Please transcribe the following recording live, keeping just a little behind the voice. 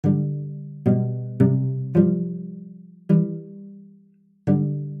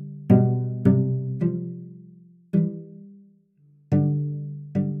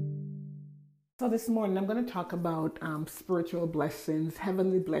this morning I'm going to talk about spiritual blessings,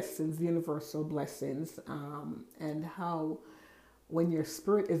 heavenly blessings, universal blessings, and how when your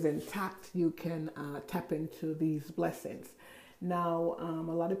spirit is intact, you can tap into these blessings. Now,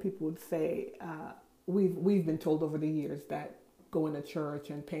 a lot of people would say we've been told over the years that going to church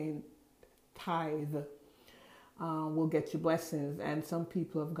and paying tithe will get you blessings, and some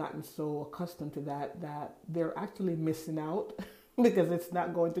people have gotten so accustomed to that they're actually missing out because it's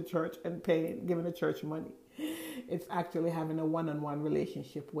not going to church and paying, giving the church money. It's actually having a one-on-one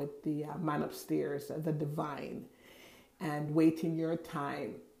relationship with the man upstairs, the divine, and waiting your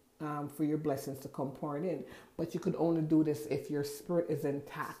time for your blessings to come pouring in. But you could only do this if your spirit is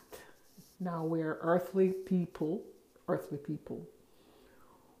intact. Now, we're earthly people.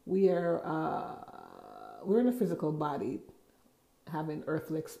 We are we're in a physical body, having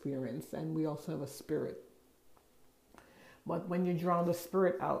earthly experience, and we also have a spirit. But when you drown the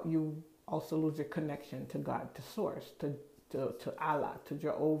spirit out, you also lose your connection to God, to Source, to Allah, to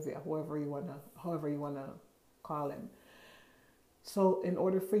Jehovah, however you wanna call him. So, in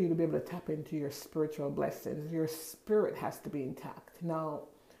order for you to be able to tap into your spiritual blessings, your spirit has to be intact. Now,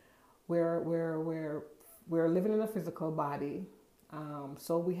 we're living in a physical body,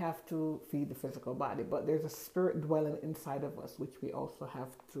 so we have to feed the physical body. But there's a spirit dwelling inside of us, which we also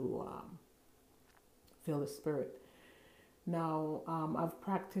have to feel the spirit. Now, I've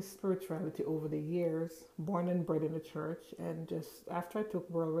practiced spirituality over the years, born and bred in the church, and just after I took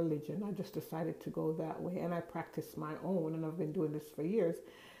world religion, I just decided to go that way, and I practiced my own, and I've been doing this for years,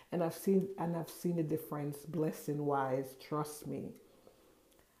 and I've seen the difference blessing wise. Trust me,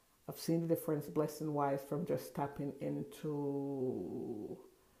 I've seen the difference blessing wise from just tapping into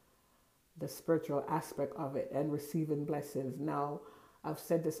the spiritual aspect of it and receiving blessings. Now, I've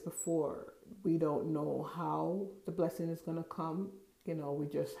said this before, we don't know how the blessing is going to come. We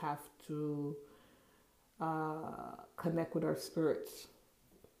just have to connect with our spirits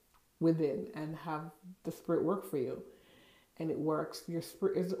within and have the spirit work for you. And it works. Your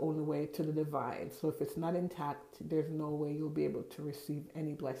spirit is the only way to the divine. So if it's not intact, there's no way you'll be able to receive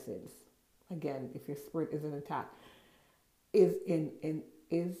any blessings. Again, if your spirit isn't intact,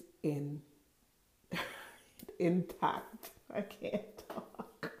 intact. I can't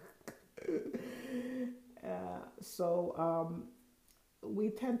talk. We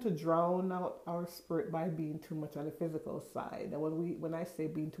tend to drown out our spirit by being too much on the physical side. And when I say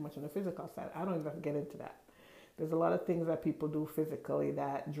being too much on the physical side, I don't even get into that. There's a lot of things that people do physically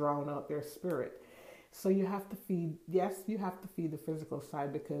that drown out their spirit. So you have to feed. Yes, you have to feed the physical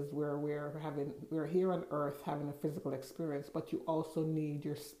side because we're here on earth having a physical experience, but you also need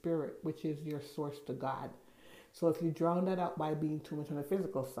your spirit, which is your source to God. So if you drown that out by being too much on the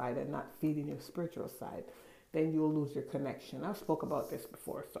physical side and not feeding your spiritual side, then you'll lose your connection. I've spoke about this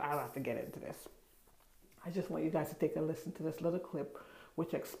before, so I don't have to get into this. I just want you guys to take a listen to this little clip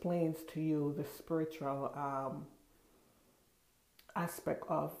which explains to you the spiritual aspect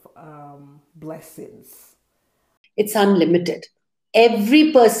of blessings. It's unlimited.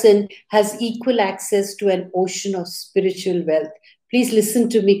 Every person has equal access to an ocean of spiritual wealth. Please listen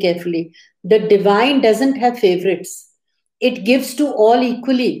to me carefully. The divine doesn't have favorites. It gives to all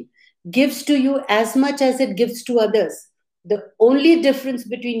equally, gives to you as much as it gives to others. The only difference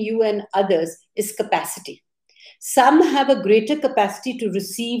between you and others is capacity. Some have a greater capacity to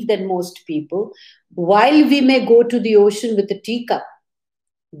receive than most people. While we may go to the ocean with a teacup,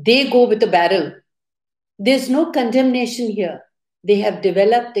 they go with a barrel. There's no condemnation here. They have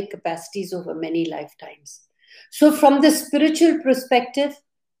developed their capacities over many lifetimes. So from the spiritual perspective,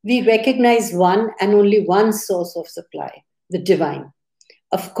 we recognize one and only one source of supply, the divine.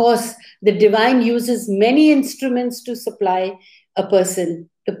 Of course, the divine uses many instruments to supply a person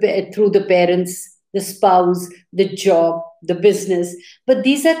through the parents, the spouse, the job, the business. But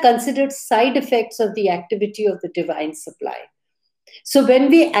these are considered side effects of the activity of the divine supply. So when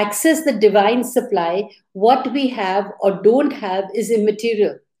we access the divine supply, what we have or don't have is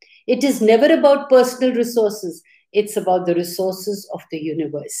immaterial. It is never about personal resources. It's about the resources of the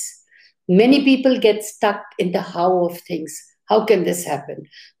universe. Many people get stuck in the how of things. How can this happen?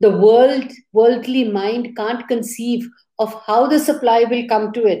 The worldly mind can't conceive of how the supply will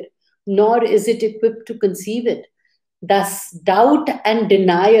come to it, nor is it equipped to conceive it. Thus, doubt and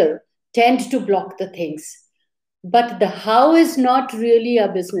denial tend to block the things. But the how is not really our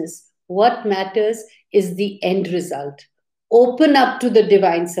business. What matters is the end result. Open up to the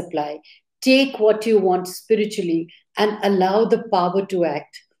divine supply. Take what you want spiritually and allow the power to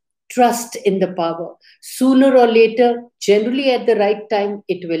act. Trust in the power. Sooner or later, generally at the right time,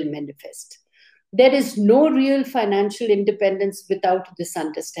 it will manifest. There is no real financial independence without this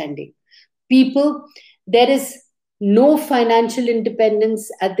understanding. People, there is no financial independence.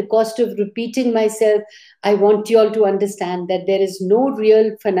 At the cost of repeating myself, I want you all to understand that there is no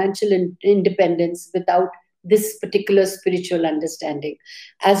real financial independence without this particular spiritual understanding.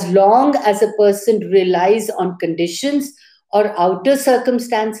 As long as a person relies on conditions or outer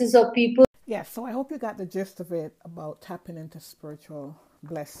circumstances of people. Yeah, so I hope you got the gist of it about tapping into spiritual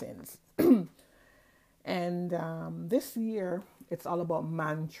blessings. And this year, it's all about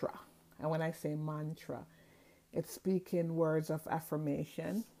mantra. And when I say mantra, it's speaking words of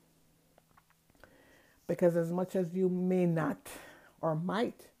affirmation. Because as much as you may not or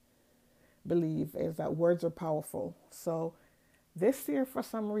might believe, is that words are powerful. So this year, for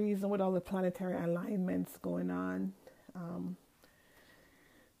some reason, with all the planetary alignments going on,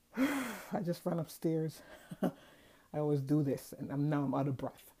 I just ran upstairs. I always do this, and now I'm out of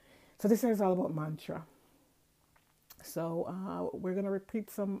breath. So this is all about mantra. So we're going to repeat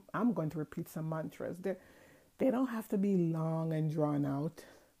some. I'm going to repeat some mantras. They don't have to be long and drawn out.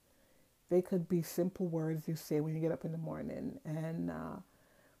 They could be simple words you say when you get up in the morning. And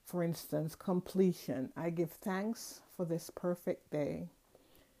for instance, completion. I give thanks for this perfect day.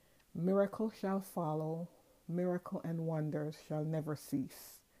 Miracle shall follow. Miracle and wonders shall never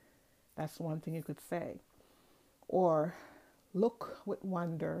cease. That's one thing you could say. Or look with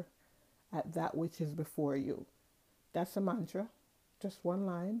wonder at that which is before you. That's a mantra. Just one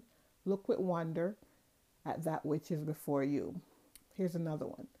line. Look with wonder at that which is before you. Here's another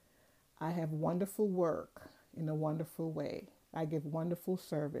one. I have wonderful work in a wonderful way. I give wonderful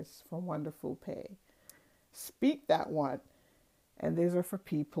service for wonderful pay. Speak that one. And these are for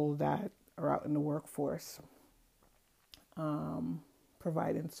people that are out in the workforce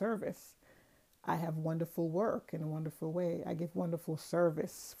providing service. I have wonderful work in a wonderful way. I give wonderful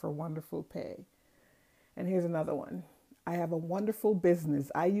service for wonderful pay. And here's another one. I have a wonderful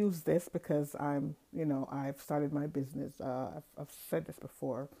business. I use this because I've started my business. I've said this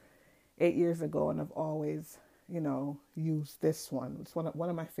before 8 years ago, and I've always, used this one. It's one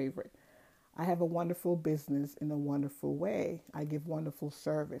of my favorite. I have a wonderful business in a wonderful way. I give wonderful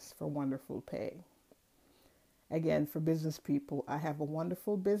service for wonderful pay. Again, for business people, I have a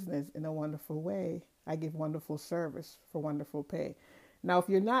wonderful business in a wonderful way. I give wonderful service for wonderful pay. Now, if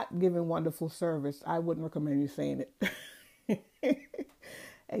you're not giving wonderful service, I wouldn't recommend you saying it.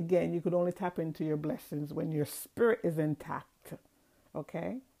 Again, you could only tap into your blessings when your spirit is intact.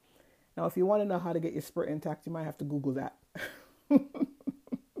 Okay? Now, if you want to know how to get your spirit intact, you might have to Google that.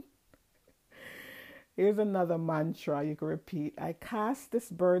 Here's another mantra you can repeat. I cast this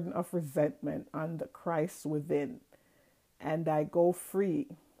burden of resentment on the Christ within, and I go free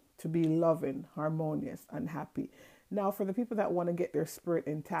to be loving, harmonious, and happy. Now, for the people that want to get their spirit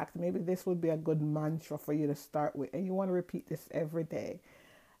intact, maybe this would be a good mantra for you to start with. And you want to repeat this every day.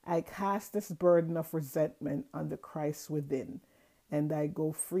 I cast this burden of resentment on the Christ within, and I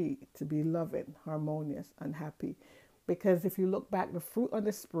go free to be loving, harmonious, and happy. Because if you look back, the fruit of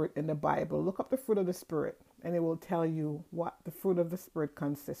the Spirit in the Bible, look up the fruit of the Spirit, and it will tell you what the fruit of the Spirit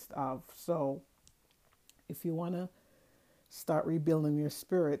consists of. So if you want to start rebuilding your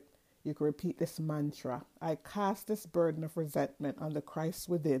spirit, you can repeat this mantra. I cast this burden of resentment on the Christ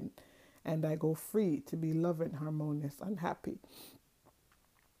within, and I go free to be loving, harmonious, and happy.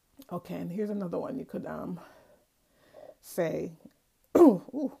 Okay, and here's another one you could say.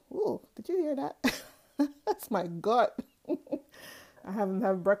 Ooh, did you hear that? That's my gut. I haven't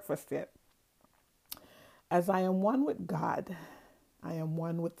had breakfast yet. As I am one with God, I am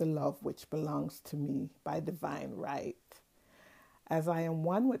one with the love which belongs to me by divine right. As I am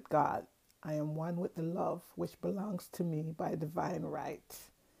one with God, I am one with the love which belongs to me by divine right.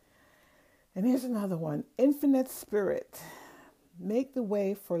 And here's another one. Infinite Spirit, make the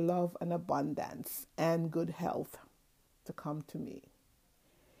way for love and abundance and good health to come to me.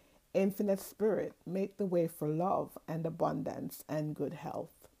 Infinite Spirit, make the way for love and abundance and good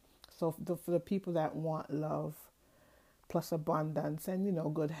health. So for the people that want love plus abundance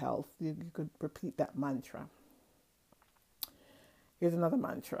and, good health, you could repeat that mantra. Here's another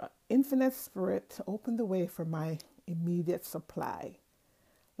mantra. Infinite Spirit, open the way for my immediate supply.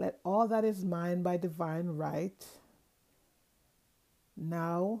 Let all that is mine by divine right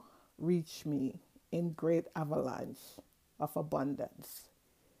now reach me in great avalanche of abundance.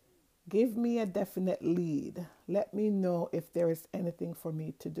 Give me a definite lead. Let me know if there is anything for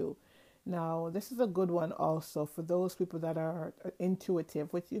me to do. Now, this is a good one also for those people that are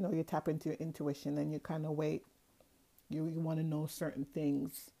intuitive, which, you tap into your intuition and you kind of wait. You want to know certain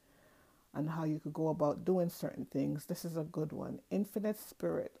things and how you could go about doing certain things. This is a good one. Infinite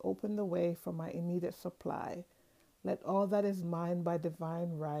Spirit, open the way for my immediate supply. Let all that is mine by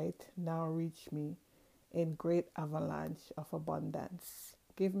divine right now reach me in great avalanche of abundance.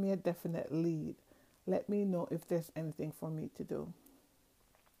 Give me a definite lead. Let me know if there's anything for me to do.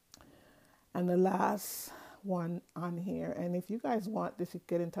 And the last one on here, and if you guys want this, you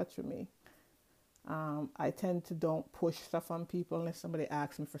get in touch with me. I tend to don't push stuff on people unless somebody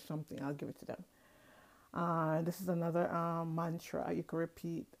asks me for something. I'll give it to them. This is another mantra you can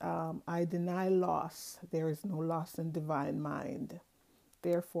repeat. I deny loss. There is no loss in divine mind.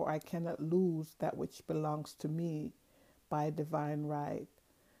 Therefore, I cannot lose that which belongs to me by divine right.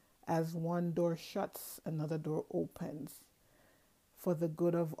 As one door shuts, another door opens. For the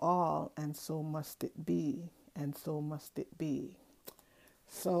good of all, and so must it be, and so must it be.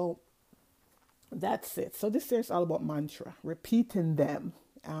 So that's it. So this is all about mantra, repeating them.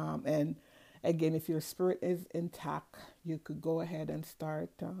 And again, if your spirit is intact, you could go ahead and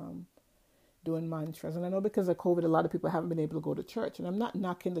start doing mantras. And I know because of COVID, a lot of people haven't been able to go to church. And I'm not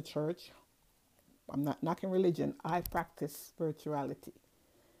knocking the church. I'm not knocking religion. I practice spirituality.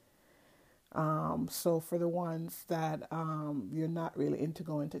 So for the ones that you're not really into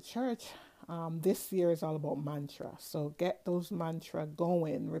going to church, this year is all about mantra. So get those mantra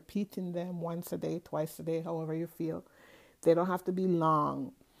going, repeating them once a day, twice a day, however you feel. They don't have to be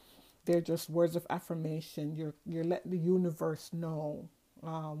long. They're just words of affirmation. You're letting the universe know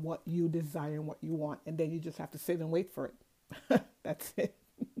what you desire and what you want, and then you just have to sit and wait for it. That's it.